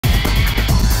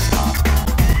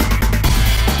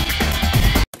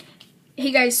Hey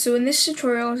guys, so in this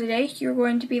tutorial today, you're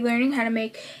going to be learning how to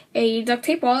make a duct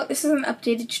tape wallet. This is an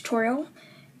updated tutorial,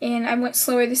 and I went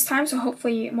slower this time, so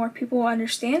hopefully more people will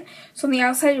understand. So on the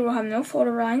outside, you will have no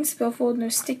folder lines, bifold, no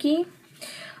sticky.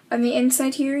 On the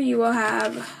inside here, you will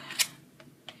have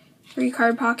 3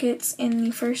 card pockets, and the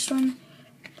first one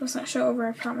does not show over,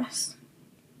 I promise.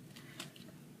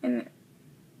 And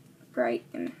bright,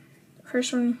 and the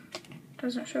first one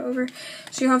doesn't show over.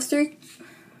 So you have three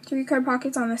card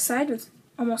pockets on this side with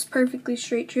almost perfectly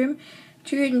straight trim,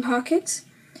 2 hidden pockets,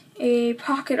 a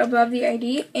pocket above the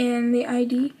ID, and the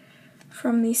ID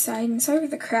from the side. And sorry for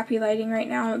the crappy lighting right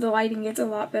now. The lighting gets a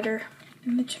lot better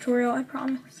in the tutorial, I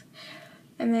promise.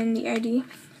 And then the ID.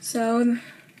 So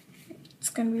it's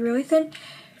going to be really thin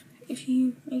if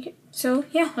you make it. So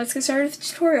yeah, let's get started with the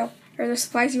tutorial, or the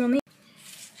supplies you will need.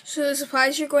 So the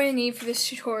supplies you're going to need for this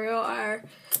tutorial are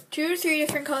 2 to 3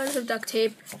 different colors of duct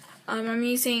tape. I'm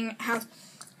using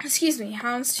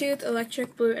houndstooth,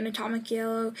 electric blue, and atomic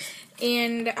yellow,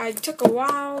 and I took a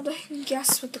wild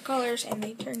guess with the colors, and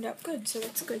they turned out good, so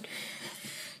that's good.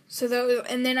 So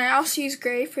and then I also use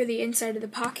gray for the inside of the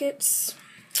pockets.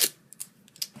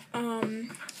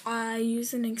 I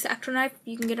use an X-Acto knife.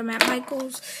 You can get them at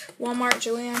Michael's, Walmart,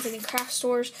 JWallets, any craft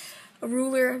stores. A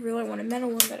ruler. I really want a metal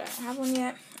one, but I don't have one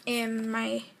yet. And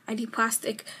my ID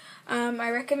plastic. I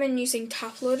recommend using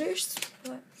top loaders.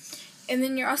 And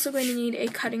then you're also going to need a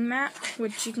cutting mat,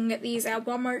 which you can get these at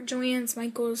Walmart, JWallets,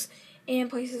 Michael's, and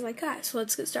places like that. So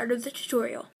let's get started with the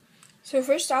tutorial. So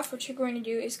first off, what you're going to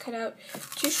do is cut out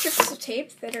 2 strips of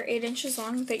tape that are 8 inches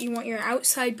long that you want your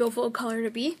outside bifold color to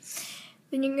be.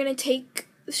 Then you're going to take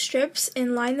the strips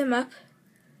and line them up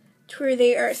to where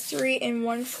they are 3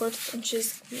 1/4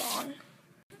 inches long.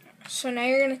 So now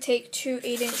you're going to take 2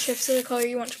 8-inch strips of the color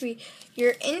you want to be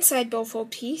your inside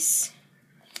bifold piece,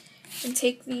 and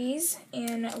take these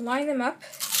and line them up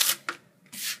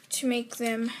to make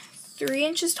them 3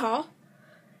 inches tall,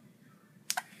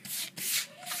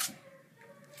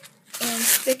 and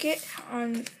stick it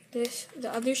on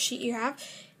the other sheet you have,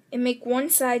 and make one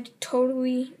side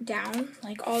totally down,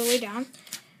 like all the way down.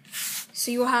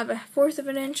 So you will have 1/4 of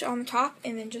an inch on the top,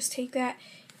 and then just take that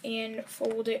and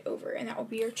fold it over, and that will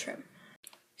be your trim.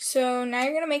 So now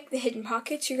you're going to make the hidden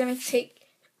pockets. You're going to take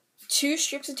 2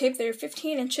 strips of tape that are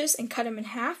 15 inches and cut them in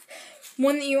half.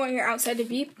 One that you want your outside to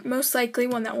be, most likely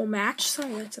one that will match.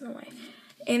 Sorry, that's in the way.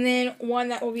 And then one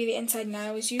that will be the inside. And I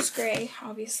always use gray,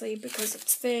 obviously, because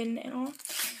it's thin and all.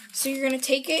 So you're going to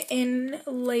take it and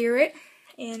layer it.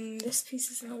 And this piece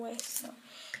is in the way, so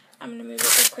I'm going to move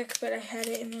it real quick, but I had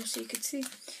it in there so you could see.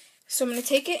 So I'm going to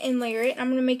take it and layer it. I'm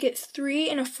going to make it 3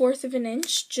 1/4 of an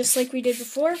inch, just like we did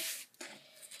before.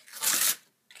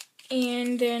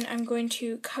 And then I'm going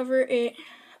to cover it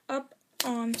up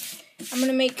on, I'm going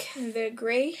to make the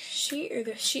gray sheet, or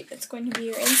the sheet that's going to be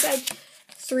your inside,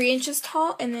 3 inches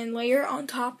tall, and then layer on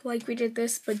top like we did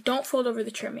this, but don't fold over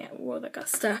the trim yet. Whoa, that got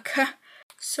stuck.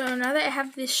 So now that I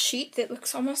have this sheet that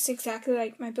looks almost exactly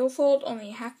like my bifold,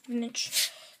 only 1/2 an inch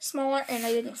smaller, and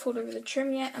I didn't fold over the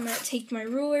trim yet, I'm going to take my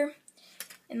ruler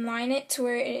and line it to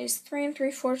where it is 3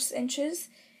 3/4 inches,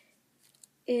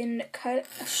 and cut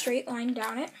a straight line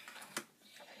down it.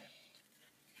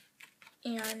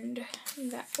 And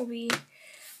that will be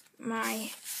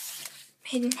my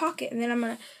hidden pocket. And then I'm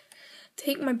going to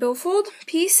take my bifold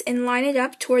piece and line it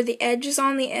up to where the edge is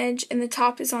on the edge and the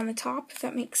top is on the top, if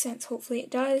that makes sense. Hopefully it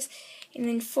does. And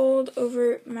then fold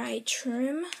over my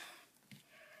trim,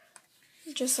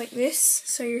 just like this.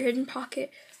 So your hidden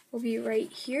pocket will be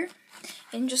right here.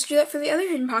 And just do that for the other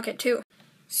hidden pocket too.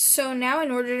 So now, in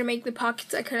order to make the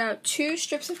pockets, I cut out 2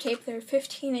 strips of tape that are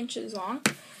 15 inches long.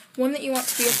 One that you want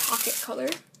to be a pocket color.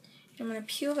 I'm going to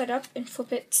peel that up and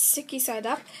flip it sticky side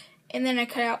up. And then I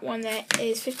cut out one that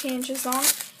is 15 inches long.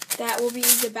 That will be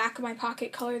the back of my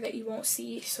pocket color that you won't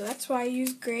see. So that's why I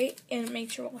use gray, and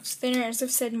make sure it's thinner, as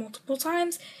I've said multiple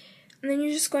times. And then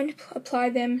you're just going to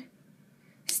apply them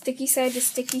sticky side to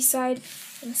sticky side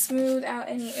and smooth out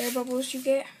any air bubbles you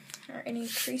get or any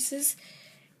creases.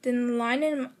 Then line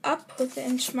them up with the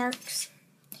inch marks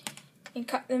and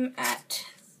cut them at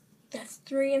the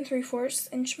 3 3/4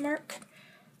 inch mark.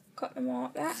 Cut them all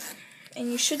at that,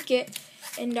 and you should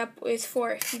end up with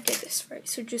 4 if you did this right.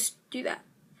 So just do that.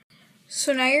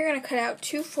 So now you're going to cut out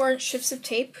 2 4-inch strips of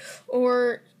tape,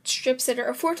 or strips that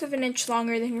are 1/4 of an inch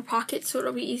longer than your pocket, so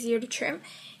it'll be easier to trim.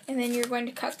 And then you're going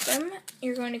to cut them.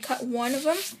 You're going to cut one of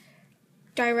them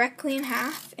directly in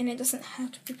half, and it doesn't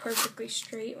have to be perfectly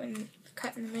straight when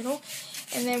cut in the middle.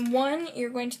 And then one, you're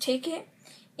going to take it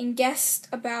and guess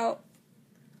about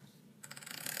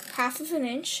 1/2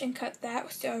 inch and cut that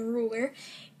with a ruler,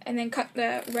 and then cut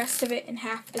the rest of it in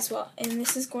half as well. And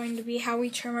this is going to be how we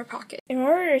trim our pocket. In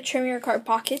order to trim your card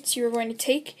pockets, you're going to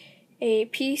take a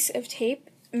piece of tape,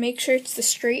 make sure it's the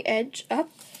straight edge up,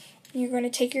 and you're going to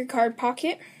take your card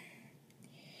pocket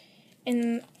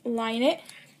and line it.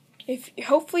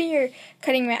 Hopefully your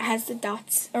cutting mat has the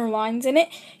dots or lines in it,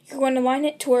 you're going to line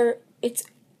it to where it's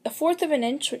 1/4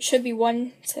 inch, which should be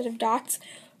one set of dots,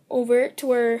 over to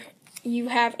where you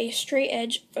have a straight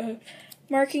edge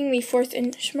marking the 1/4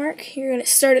 inch mark. You're going to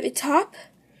start at the top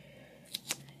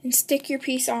and stick your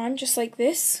piece on just like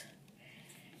this.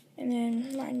 And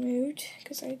then mine moved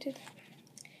because I did that.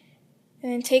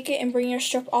 And then take it and bring your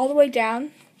strip all the way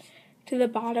down to the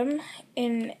bottom,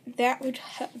 and that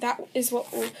is what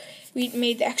we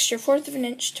made the extra 1/4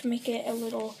 inch to make it a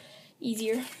little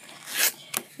easier.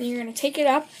 Then you're going to take it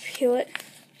up, peel it,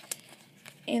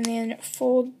 and then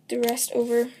fold the rest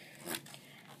over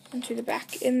onto the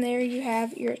back. And there you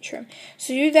have your trim.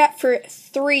 So do that for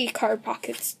 3 card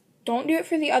pockets. Don't do it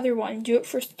for the other one. Do it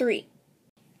for 3.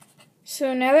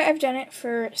 So now that I've done it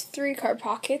for 3 card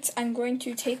pockets, I'm going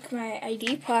to take my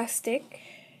ID plastic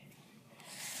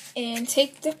and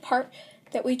take the part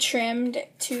that we trimmed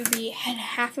to the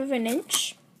 1/2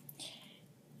 inch.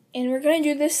 And we're going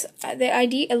to do this, the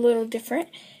ID a little different.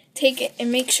 Take it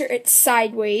and make sure it's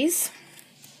sideways.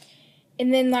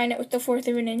 And then line it with the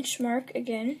 1/4 inch mark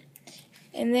again.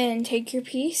 And then take your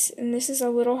piece, and this is a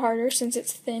little harder since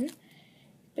it's thin,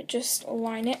 but just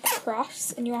line it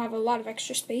across and you'll have a lot of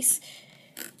extra space.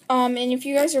 And if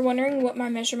you guys are wondering what my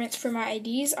measurements for my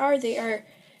IDs are, they are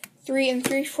 3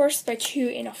 3/4 by 2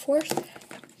 1/4.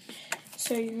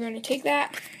 So you're going to take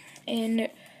that and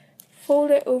fold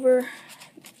it over,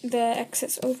 the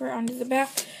excess over onto the back,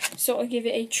 so it'll give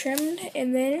it a trimmed.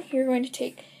 And then you're going to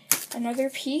take another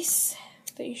piece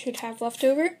that you should have left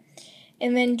over,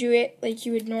 and then do it like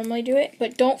you would normally do it,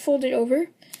 but don't fold it over,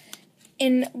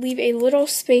 and leave a little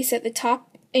space at the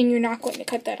top, and you're not going to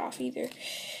cut that off either.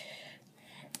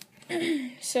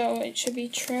 So it should be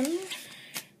trimmed.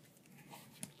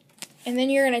 And then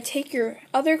you're going to take your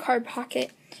other card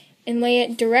pocket and lay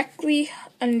it directly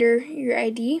under your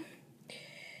ID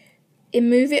and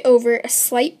move it over a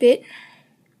slight bit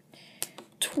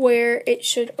to where it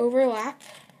should overlap.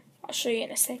 I'll show you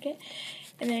in a second.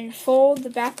 And then fold the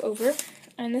back over.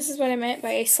 And this is what I meant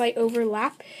by a slight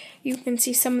overlap. You can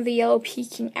see some of the yellow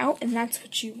peeking out, and that's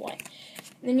what you want.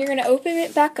 Then you're going to open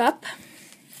it back up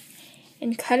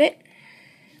and cut it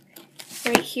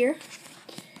right here.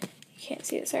 You can't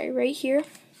see it, sorry, right here.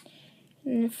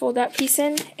 And then fold that piece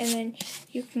in, and then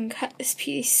you can cut this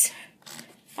piece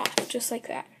off just like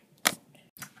that.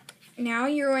 Now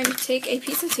you're going to take a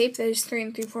piece of tape that is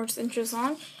 3 3/4 inches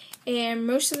long, and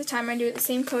most of the time I do it the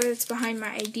same color that's behind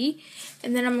my ID,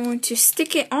 and then I'm going to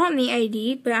stick it on the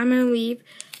ID, but I'm going to leave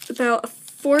about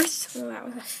 1/4, well that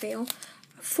was a fail,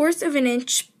 1/4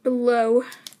 inch below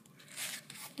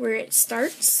where it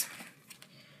starts,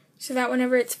 so that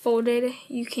whenever it's folded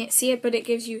you can't see it, but it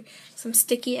gives you some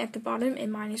sticky at the bottom,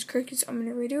 and mine is crooked, so I'm going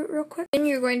to redo it real quick. Then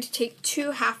you're going to take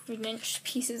 2 1/2 inch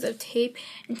pieces of tape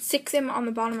and stick them on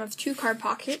the bottom of 2 card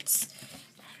pockets.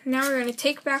 Now we're going to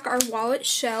take back our wallet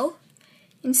shell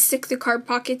and stick the card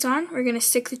pockets on. We're going to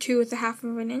stick the 2 with a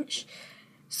 1/2 inch.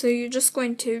 So you're just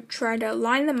going to try to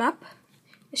line them up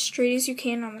as straight as you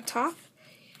can on the top.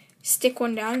 Stick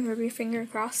one down, rub your finger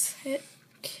across it.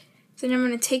 Then I'm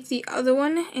going to take the other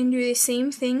one and do the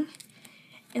same thing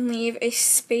and leave a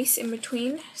space in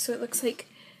between so it looks like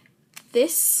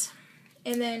this.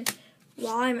 And then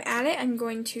while I'm at it, I'm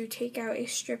going to take out a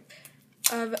strip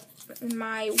of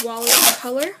my wallet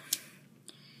color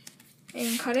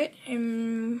and cut it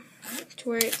to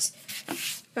where it's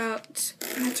about,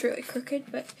 that's really crooked,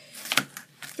 but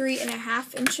 3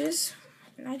 1/2 inches.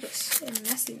 And I just am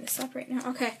messing this up right now.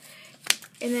 Okay.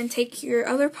 And then take your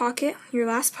other pocket, your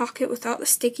last pocket without the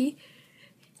sticky,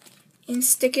 and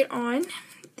stick it on.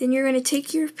 Then you're going to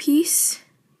take your piece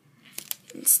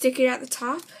and stick it at the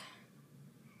top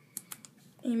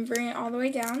and bring it all the way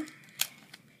down.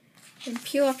 And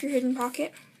peel off your hidden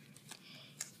pocket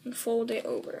and fold it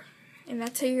over. And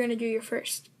that's how you're going to do your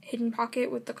first hidden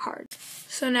pocket with the card.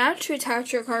 So now to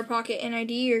attach your card pocket and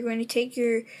ID, you're going to take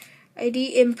your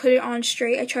ID and put it on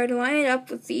straight. I try to line it up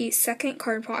with the second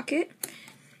card pocket.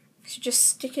 So just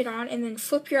stick it on and then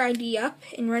flip your ID up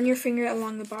and run your finger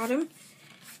along the bottom.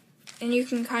 And you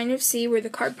can kind of see where the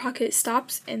card pocket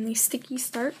stops and the sticky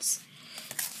starts.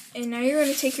 And now you're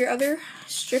going to take your other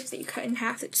strip that you cut in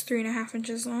half, that's 3 1/2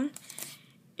 inches long,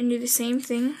 and do the same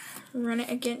thing. Run it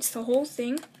against the whole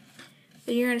thing.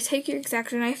 Then you're going to take your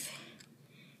X-Acto knife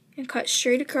and cut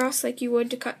straight across like you would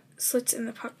to cut slits in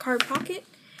the card pocket.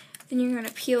 Then you're going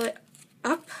to peel it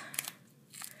up,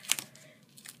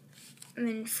 and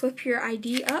then flip your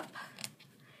ID up,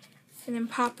 and then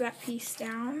pop that piece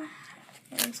down,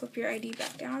 and flip your ID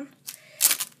back down.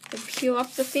 Then peel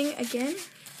up the thing again,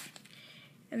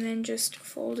 and then just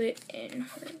fold it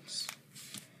inwards.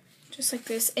 Just like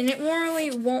this. And it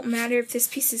really won't matter if this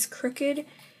piece is crooked,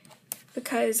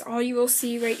 because all you will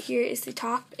see right here is the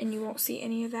top, and you won't see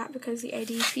any of that because the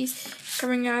ID piece is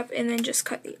covering up, and then just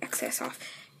cut the excess off.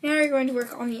 Now you're going to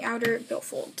work on the outer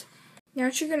billfold. Now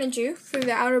what you're going to do for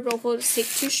the outer billfold is take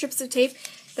 2 strips of tape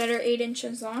that are 8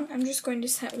 inches long. I'm just going to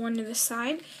set one to the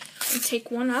side and take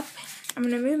one up. I'm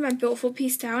going to move my billfold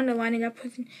piece down to line it up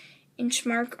with an inch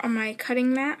mark on my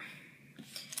cutting mat.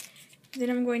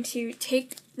 Then I'm going to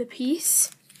take the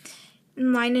piece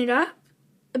and line it up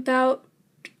about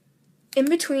in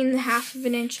between the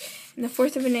 1/2 inch and the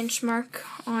 1/4 inch mark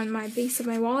on my base of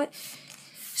my wallet.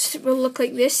 So it will look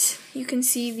like this. You can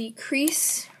see the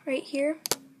crease right here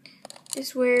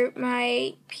is where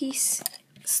my piece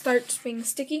starts being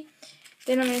sticky.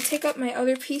 Then I'm going to take up my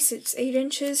other piece, it's 8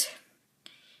 inches,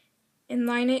 and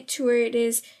line it to where it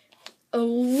is a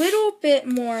little bit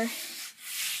more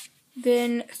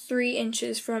than 3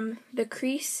 inches from the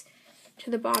crease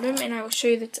to the bottom, and I will show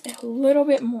you that's a little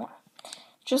bit more.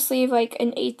 Just leave like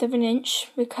an 1/8 of an inch,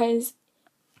 because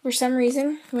for some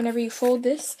reason, whenever you fold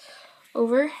this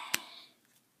over,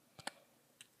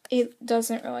 it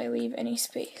doesn't really leave any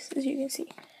space, as you can see.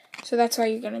 So that's why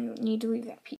you're going to need to leave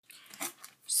that piece.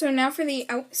 So now for the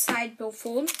outside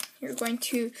billfold, you're going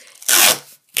to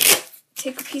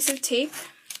take a piece of tape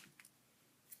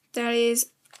that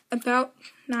is about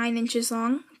 9 inches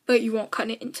long, but you won't cut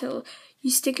it until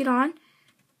you stick it on.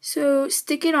 So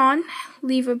stick it on,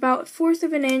 leave about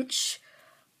 1/4 inch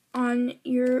on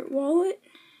your wallet,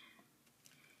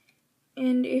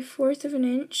 and a 1/4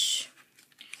 inch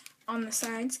on the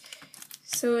sides.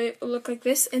 So it will look like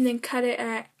this, and then cut it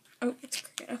at, oh, it's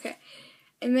crooked, okay.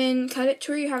 And then cut it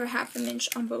to where you have a 1/2 inch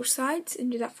on both sides,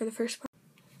 and do that for the first part.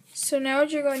 So now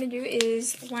what you're going to do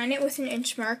is line it with an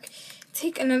inch mark,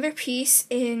 take another piece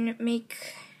and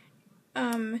make,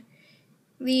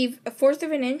 leave a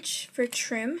 1/4 inch for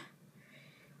trim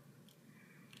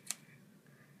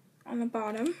on the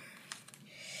bottom.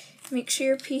 Make sure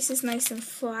your piece is nice and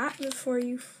flat before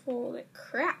you fold it.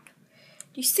 Crap.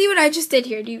 Do you see what I just did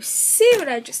here? Do you see what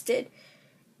I just did?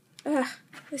 Ugh,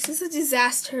 this is a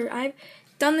disaster. I've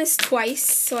done this twice,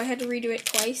 so I had to redo it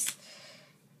twice.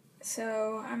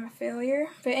 So I'm a failure.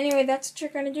 But anyway, that's what you're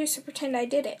going to do, so pretend I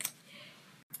did it.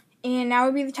 And now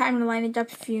would be the time to line it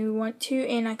up if you want to,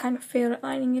 and I kind of failed at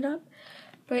lining it up.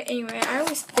 But anyway, I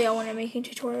always fail when I'm making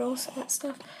tutorials and that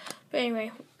stuff. But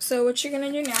anyway, so what you're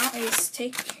going to do now is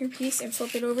take your piece and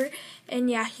flip it over. And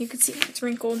yeah, you can see it's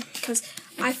wrinkled because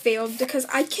I failed, because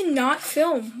I cannot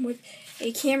film with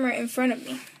a camera in front of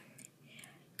me.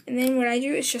 And then what I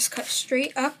do is just cut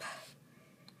straight up.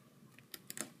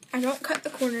 I don't cut the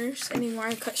corners anymore,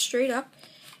 I cut straight up.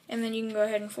 And then you can go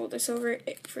ahead and fold this over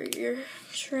it for your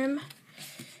trim.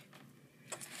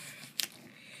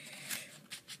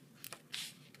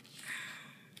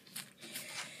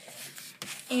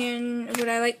 And what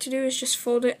I like to do is just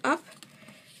fold it up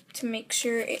to make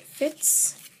sure it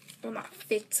fits. Well, not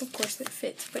fits, of course it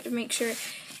fits, but to make sure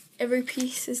every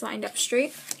piece is lined up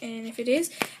straight. And if it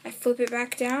is, I flip it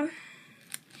back down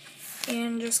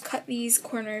and just cut these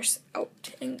corners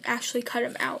out, and actually cut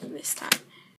them out this time.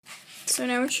 So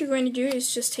now what you're going to do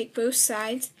is just take both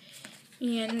sides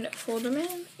and fold them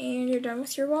in, and you're done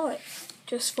with your wallet.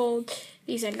 Just fold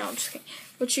these in. No, I'm just kidding.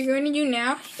 What you're going to do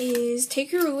now is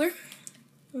take your ruler,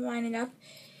 line it up,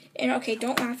 and okay,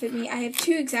 don't laugh at me. I have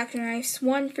 2 X-Acto knives,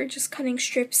 one for just cutting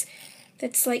strips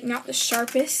that's like not the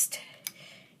sharpest,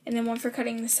 and then one for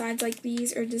cutting the sides like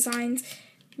these, or designs,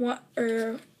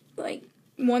 or like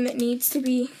one that needs to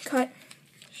be cut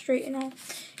straight and all.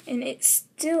 And it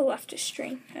still left a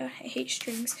string. I hate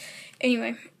strings.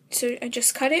 Anyway, so I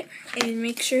just cut it and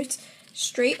make sure it's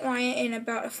straight, line it in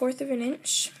about a 1/4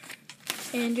 inch,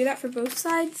 and do that for both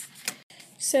sides.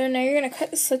 So now you're going to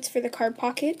cut the slits for the card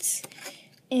pockets,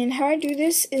 and how I do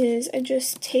this is I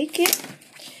just take it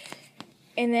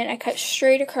and then I cut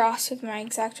straight across with my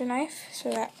X-Acto knife so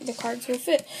that the cards will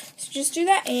fit. So just do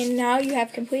that, and now you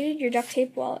have completed your duct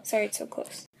tape wallet. Sorry, it's so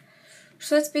close.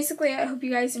 So that's basically it. I hope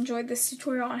you guys enjoyed this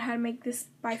tutorial on how to make this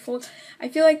bifold. I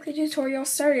feel like the tutorial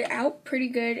started out pretty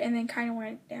good and then kind of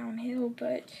went downhill,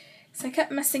 but I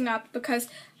kept messing up because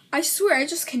I swear I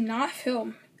just cannot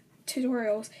film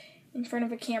tutorials in front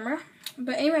of a camera.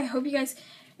 But anyway, I hope you guys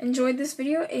enjoyed this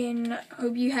video and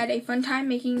hope you had a fun time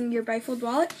making your bifold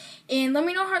wallet. And let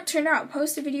me know how it turned out.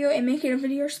 Post a video and make it a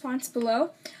video response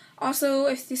below. Also,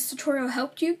 if this tutorial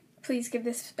helped you, please give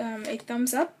this a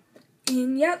thumbs up.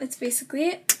 And yeah, that's basically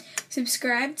it.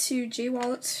 Subscribe to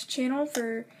JWallets channel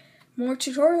for more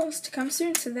tutorials to come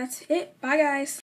soon. So that's it. Bye guys.